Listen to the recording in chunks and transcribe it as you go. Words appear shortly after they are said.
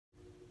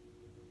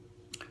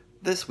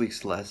This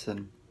week's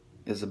lesson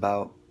is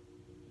about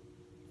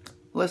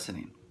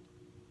listening.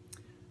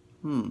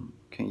 Can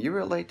you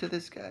relate to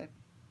this guy?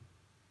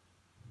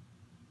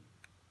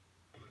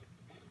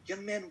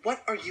 Young man,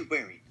 what are you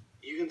wearing?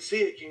 You can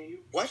see it, can you?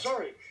 What?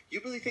 Sorry. You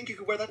really think you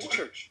could wear that to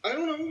church? I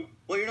don't know.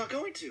 Well, you're not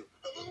going to.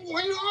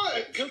 Why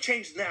not? Go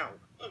change now.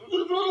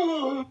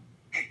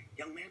 Hey,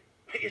 young man,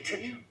 pay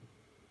attention.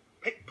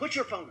 Put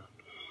your phone up.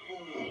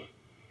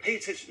 Pay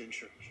attention in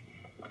church.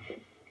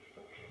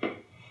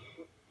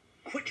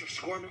 Quit your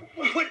squirming.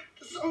 Quit.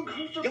 It's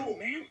uncomfortable. Young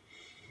man,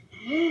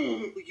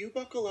 will you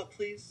buckle up,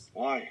 please?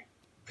 Why?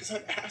 Because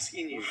I'm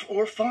asking you.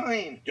 We're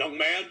fine. Young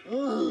man.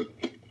 Boy,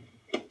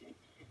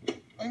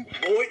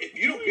 if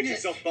you don't get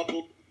yourself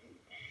buckled.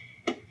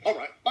 All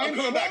right, I'm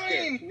coming back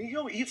there. Can we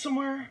go eat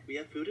somewhere? We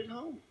have food at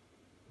home.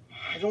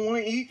 I don't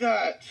want to eat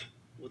that.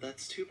 Well,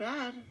 that's too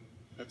bad.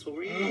 That's what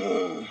we're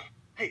eating.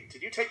 Hey,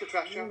 did you take the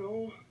trash out?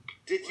 No.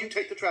 Did you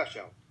take the trash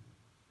out?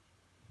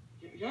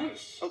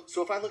 Yes. Oh,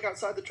 so if I look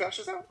outside, the trash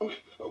is out?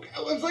 Okay.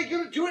 I was like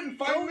gonna do it in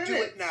 5 minutes. Don't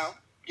do it now.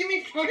 Give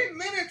me 5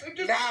 minutes. I'm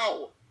just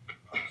Now.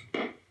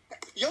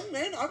 Young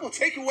man, I will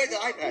take away the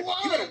iPad.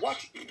 What? You better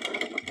watch.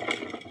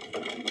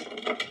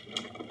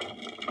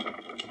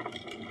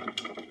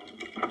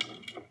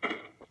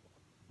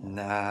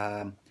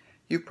 Nah,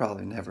 you've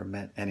probably never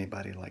met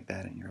anybody like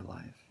that in your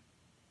life.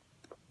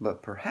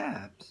 But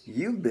perhaps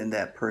you've been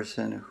that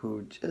person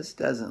who just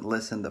doesn't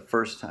listen the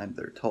first time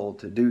they're told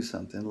to do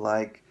something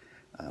like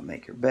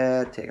make your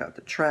bed, take out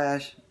the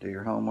trash, do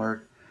your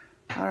homework.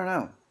 I don't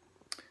know.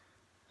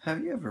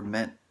 Have you ever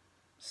met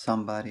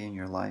somebody in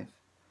your life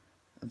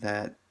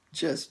that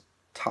just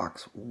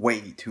talks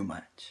way too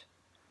much?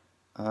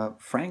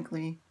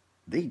 Frankly,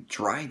 they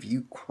drive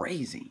you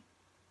crazy.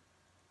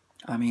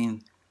 I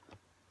mean,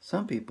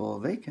 some people,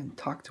 they can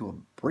talk to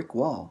a brick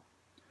wall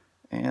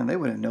and they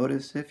wouldn't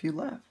notice if you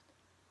left.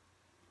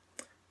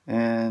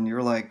 And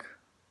you're like,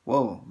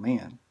 whoa,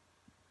 man,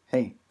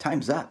 hey,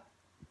 time's up.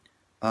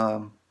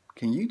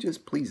 Can you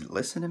just please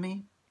listen to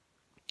me?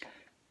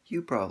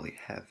 You probably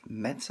have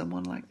met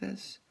someone like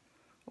this,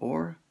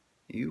 or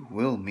you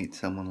will meet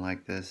someone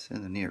like this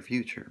in the near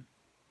future.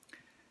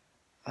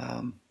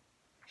 And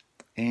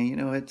you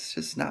know, it's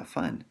just not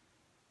fun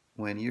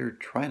when you're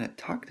trying to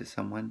talk to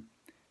someone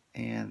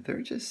and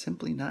they're just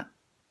simply not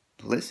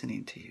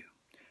listening to you.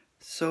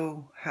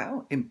 So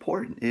how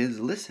important is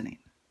listening?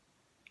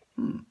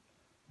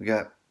 We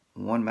got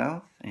one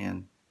mouth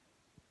and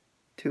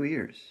 2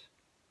 ears.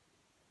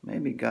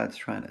 Maybe God's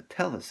trying to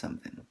tell us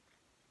something.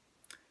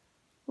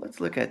 Let's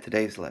look at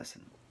today's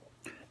lesson.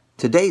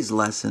 Today's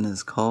lesson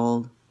is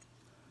called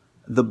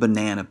the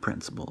banana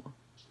principle.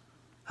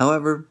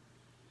 However,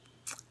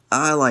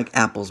 I like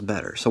apples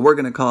better, so we're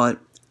going to call it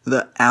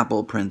the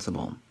apple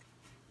principle.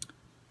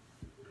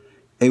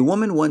 A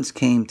woman once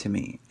came to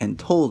me and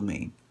told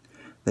me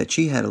that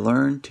she had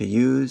learned to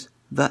use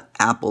the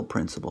apple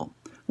principle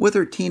with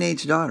her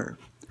teenage daughter.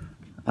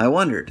 I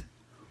wondered,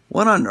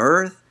 what on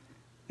earth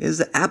is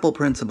the apple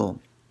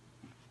principle?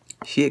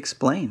 She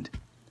explained.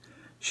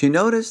 She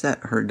noticed that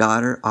her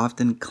daughter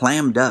often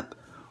clammed up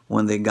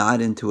when they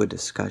got into a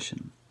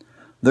discussion.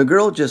 The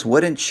girl just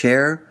wouldn't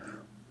share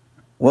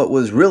what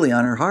was really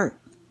on her heart.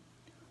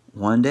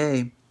 One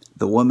day,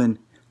 the woman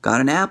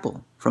got an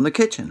apple from the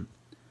kitchen,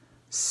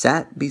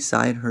 sat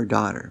beside her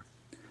daughter,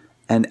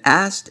 and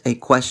asked a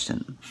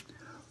question.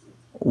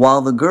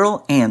 While the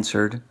girl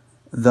answered,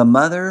 the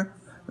mother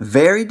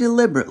very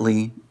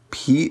deliberately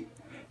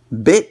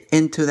bit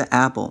into the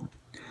apple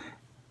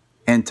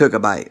and took a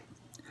bite.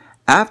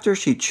 After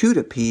she chewed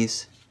a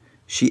piece,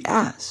 she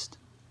asked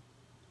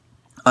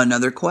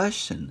another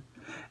question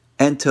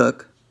and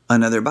took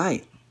another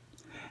bite.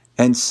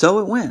 And so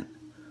it went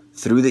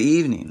through the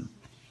evening.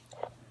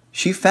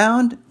 She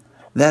found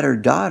that her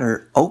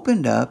daughter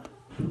opened up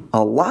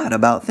a lot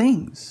about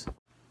things.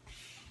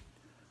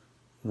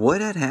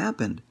 What had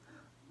happened?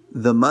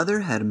 The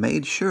mother had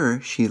made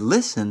sure she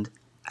listened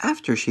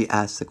after she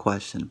asked the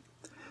question.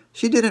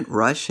 She didn't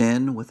rush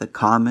in with a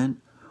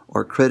comment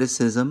or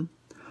criticism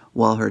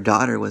while her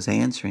daughter was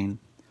answering.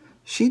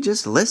 She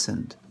just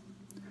listened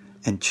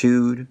and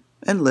chewed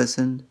and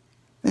listened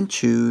and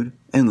chewed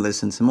and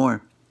listened some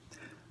more.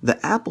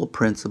 The apple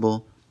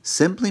principle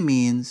simply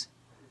means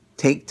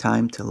take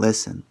time to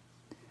listen,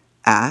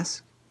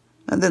 ask,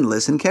 and then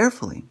listen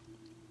carefully.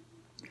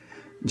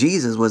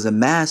 Jesus was a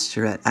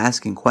master at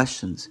asking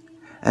questions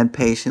and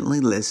patiently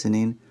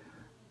listening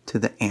to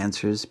the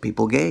answers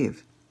people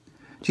gave.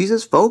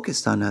 Jesus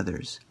focused on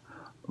others.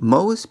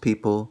 Most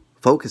people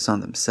focus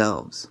on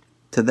themselves.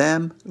 To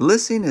them,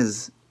 listening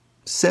is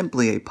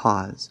simply a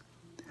pause.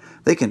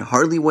 They can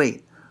hardly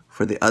wait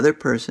for the other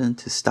person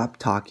to stop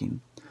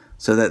talking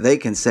so that they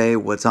can say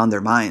what's on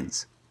their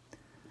minds.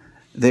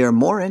 They are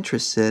more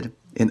interested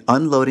in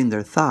unloading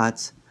their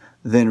thoughts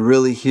than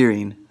really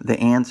hearing the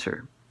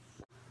answer.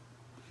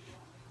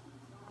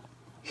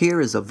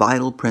 Here is a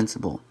vital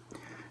principle.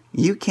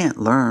 You can't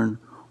learn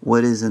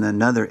what is in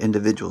another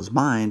individual's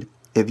mind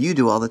if you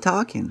do all the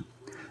talking.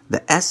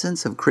 The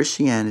essence of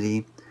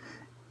Christianity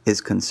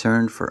is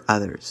concern for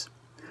others.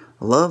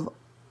 Love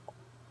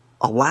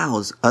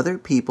allows other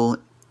people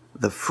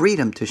the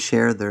freedom to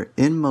share their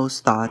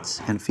inmost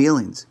thoughts and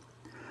feelings.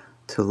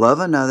 To love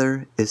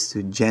another is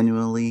to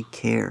genuinely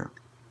care.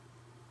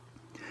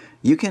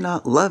 You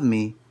cannot love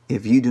me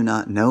if you do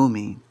not know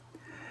me.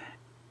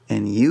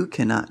 And you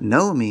cannot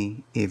know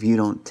me if you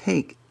don't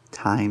take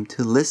time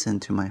to listen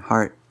to my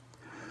heart.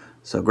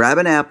 So grab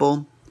an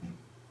apple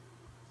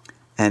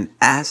and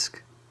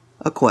ask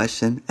a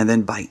question and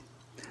then bite.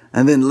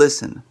 And then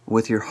listen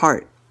with your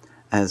heart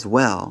as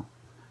well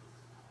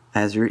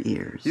as your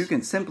ears. You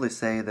can simply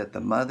say that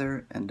the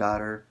mother and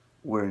daughter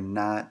were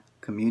not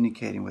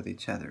communicating with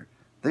each other.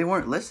 They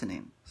weren't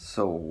listening.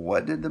 So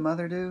what did the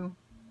mother do?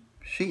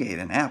 She ate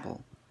an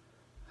apple.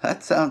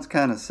 That sounds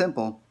kind of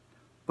simple,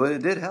 but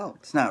it did help.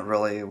 It's not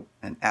really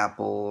an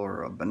apple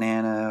or a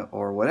banana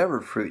or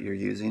whatever fruit you're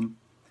using.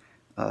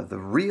 The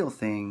real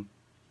thing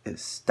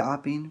is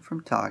stopping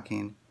from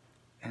talking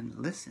and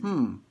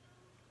listening.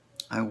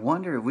 I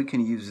wonder if we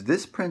can use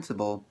this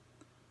principle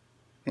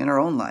in our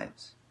own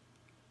lives.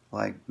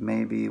 Like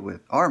maybe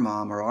with our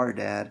mom or our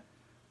dad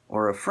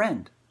or a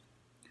friend.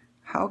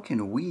 How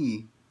can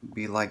we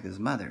be like this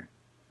mother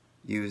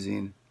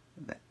using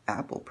the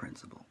apple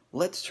principle?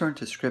 Let's turn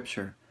to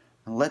Scripture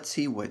and let's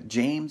see what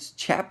James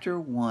chapter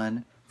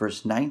 1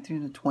 verse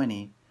 19 to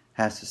 20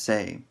 has to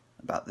say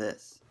about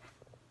this.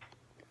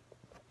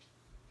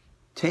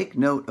 Take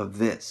note of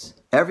this.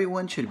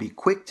 Everyone should be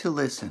quick to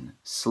listen,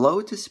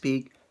 slow to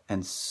speak,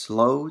 and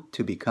slow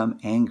to become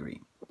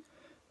angry.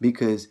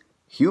 Because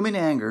human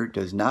anger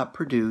does not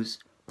produce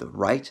the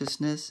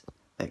righteousness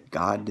that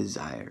God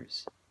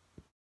desires.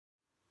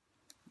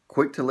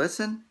 Quick to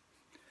listen?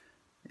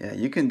 Yeah,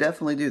 you can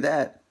definitely do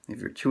that if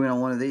you're chewing on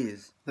one of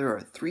these. There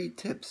are 3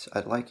 tips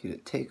I'd like you to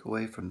take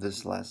away from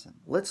this lesson.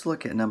 Let's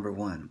look at number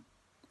 1.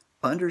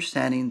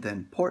 Understanding the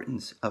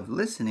importance of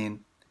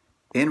listening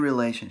in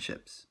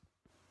relationships.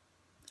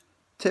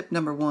 Tip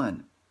number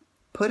 1.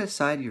 Put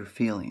aside your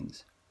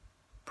feelings,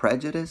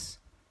 prejudice,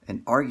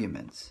 and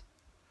arguments,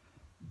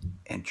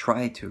 and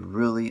try to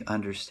really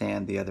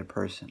understand the other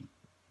person.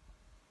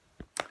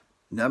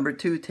 Number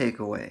 2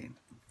 takeaway.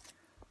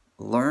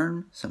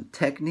 Learn some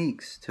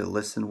techniques to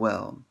listen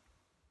well.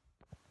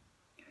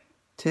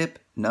 Tip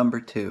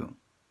number 2.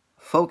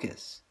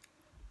 Focus.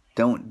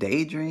 Don't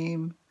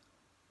daydream.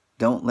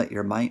 Don't let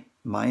your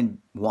mind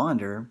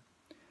wander.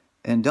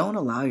 And don't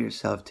allow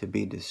yourself to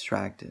be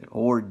distracted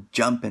or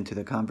jump into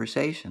the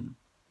conversation.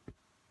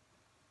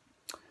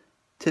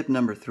 Tip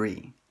number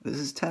 3. This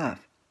is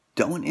tough.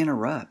 Don't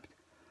interrupt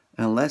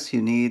unless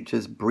you need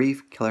just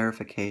brief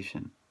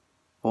clarification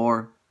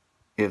or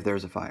if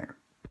there's a fire.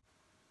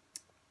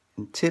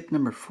 And tip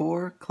number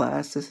 4,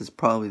 class, this is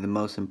probably the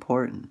most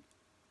important.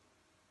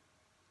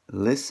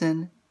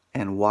 Listen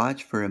and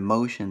watch for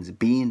emotions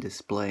being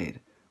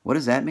displayed. What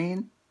does that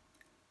mean?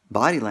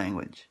 Body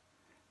language,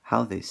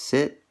 how they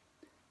sit,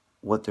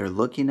 what they're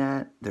looking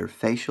at, their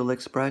facial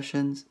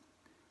expressions.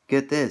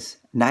 Get this,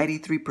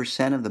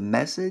 93% of the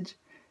message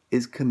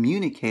is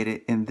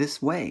communicated in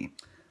this way.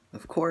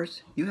 Of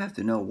course, you have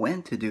to know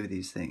when to do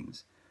these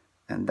things,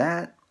 and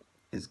that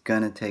is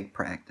going to take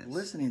practice.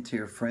 Listening to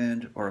your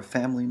friend or a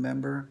family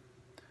member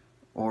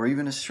or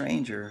even a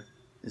stranger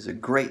is a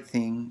great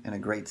thing and a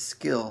great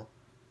skill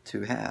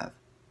to have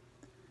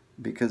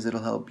because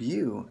it'll help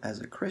you as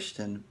a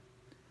Christian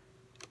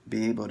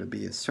be able to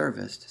be a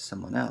service to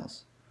someone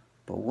else.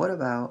 But what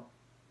about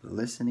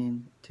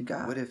listening to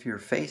God? What if you're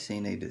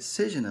facing a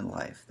decision in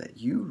life that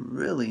you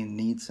really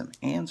need some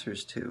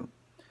answers to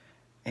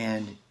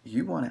and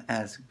you want to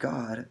ask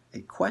God a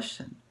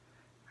question?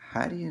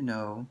 How do you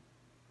know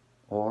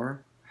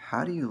or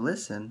how do you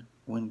listen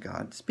when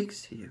God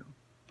speaks to you?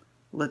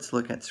 Let's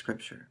look at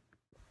Scripture.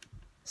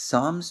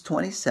 Psalms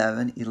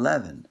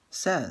 27:11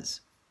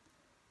 says,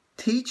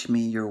 "Teach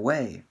me your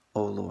way,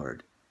 O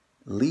Lord.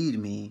 Lead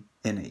me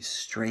in a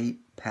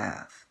straight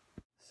path."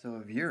 So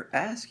if you're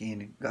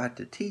asking God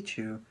to teach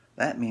you,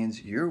 that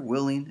means you're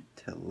willing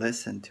to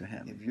listen to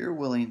Him. If you're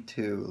willing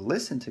to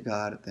listen to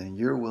God, then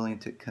you're willing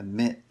to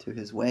commit to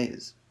His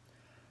ways.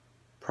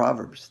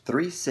 Proverbs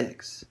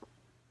 3:6.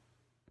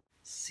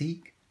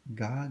 Seek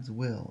God's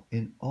will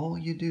in all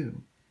you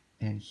do,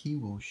 and He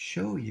will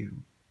show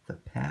you the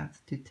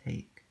path to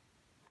take.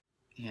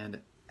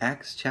 And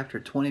Acts chapter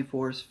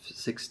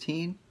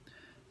 24:16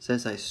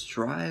 says, "I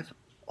strive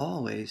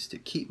always to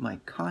keep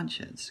my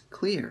conscience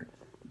clear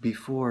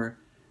before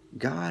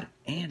God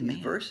and man."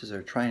 These verses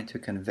are trying to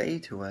convey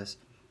to us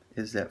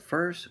is that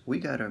first we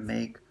got to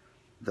make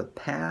the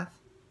path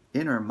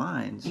in our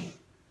minds,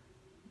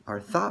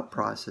 our thought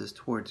process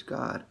towards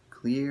God,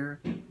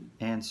 clear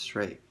and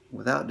straight,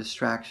 without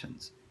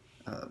distractions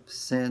of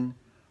sin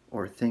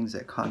or things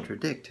that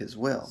contradict His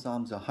will.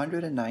 Psalms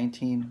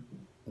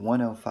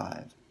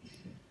 119:105.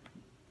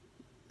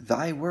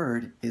 "Thy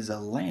word is a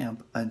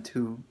lamp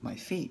unto my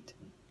feet."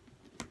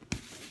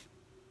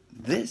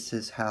 This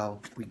is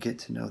how we get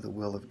to know the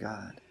will of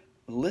God.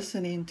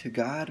 Listening to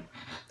God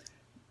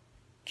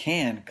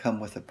can come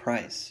with a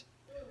price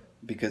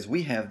because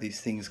we have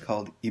these things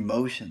called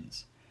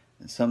emotions.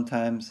 And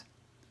sometimes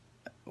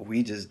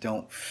we just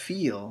don't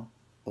feel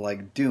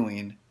like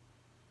doing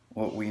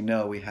what we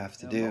know we have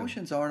to do.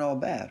 Emotions aren't all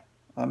bad.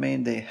 I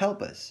mean, they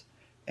help us,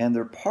 and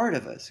they're part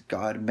of us.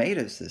 God made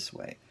us this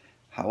way.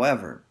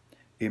 However,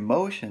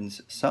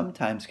 emotions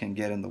sometimes can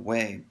get in the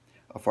way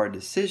of our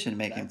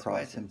decision-making process. That's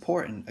why it's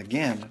important,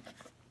 again,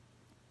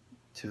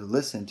 to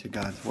listen to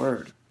God's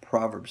Word.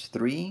 Proverbs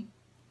 3,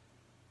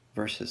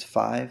 verses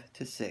 5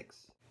 to 6.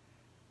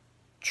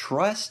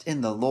 Trust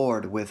in the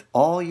Lord with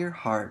all your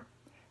heart,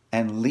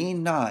 and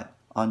lean not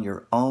on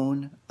your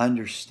own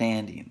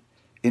understanding.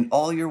 In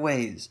all your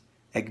ways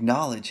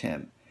acknowledge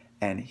Him,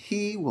 and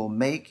He will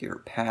make your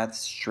paths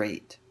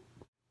straight.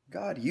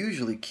 God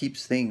usually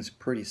keeps things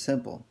pretty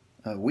simple.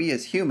 We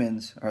as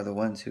humans are the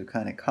ones who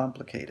kind of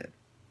complicate it.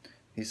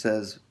 He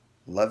says,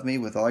 love me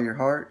with all your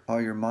heart,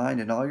 all your mind,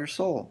 and all your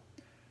soul.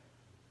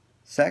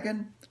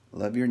 Second,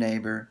 love your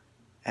neighbor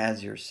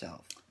as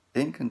yourself.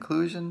 In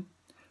conclusion,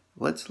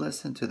 let's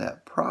listen to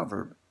that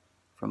proverb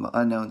from an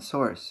unknown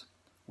source.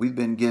 We've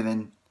been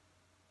given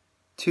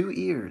 2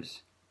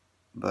 ears,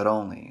 but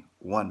only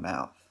 1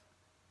 mouth,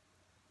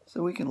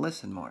 so we can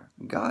listen more.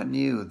 God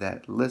knew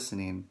that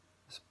listening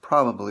is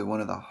probably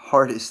one of the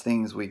hardest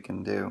things we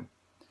can do,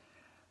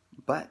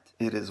 but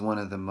it is one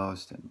of the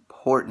most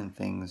important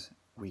things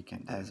we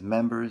can do as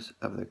members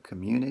of the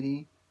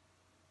community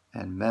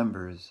and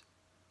members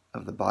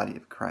of the body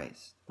of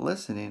Christ.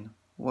 Listening,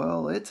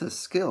 well, it's a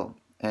skill,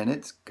 and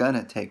it's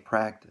gonna take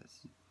practice.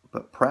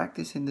 But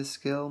practicing this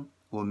skill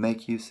will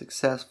make you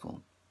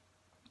successful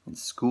in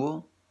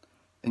school,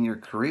 in your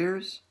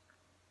careers,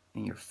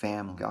 in your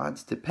family.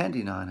 God's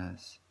depending on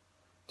us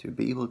to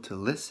be able to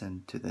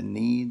listen to the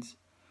needs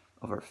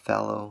of our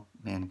fellow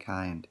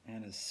mankind,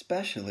 and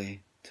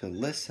especially to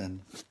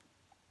listen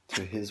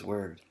to His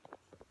Word.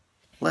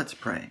 Let's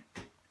pray.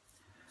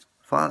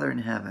 Father in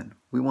heaven,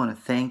 we want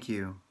to thank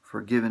You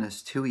for giving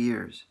us 2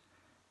 ears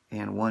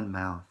and 1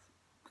 mouth,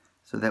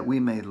 so that we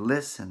may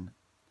listen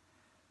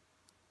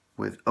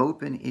with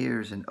open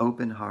ears and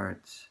open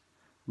hearts,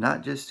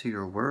 not just to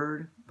Your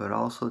Word, but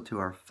also to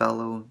our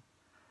fellow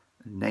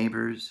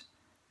neighbors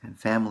and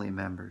family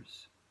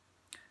members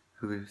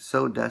who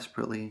so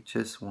desperately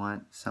just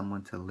want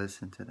someone to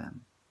listen to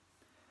them.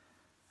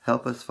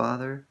 Help us,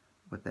 Father,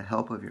 with the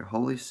help of Your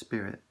Holy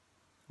Spirit.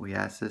 We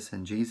ask this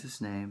in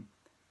Jesus' name.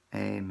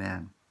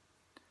 Amen.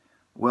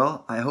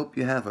 Well, I hope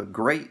you have a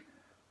great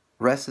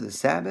rest of the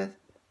Sabbath,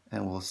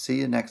 and we'll see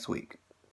you next week.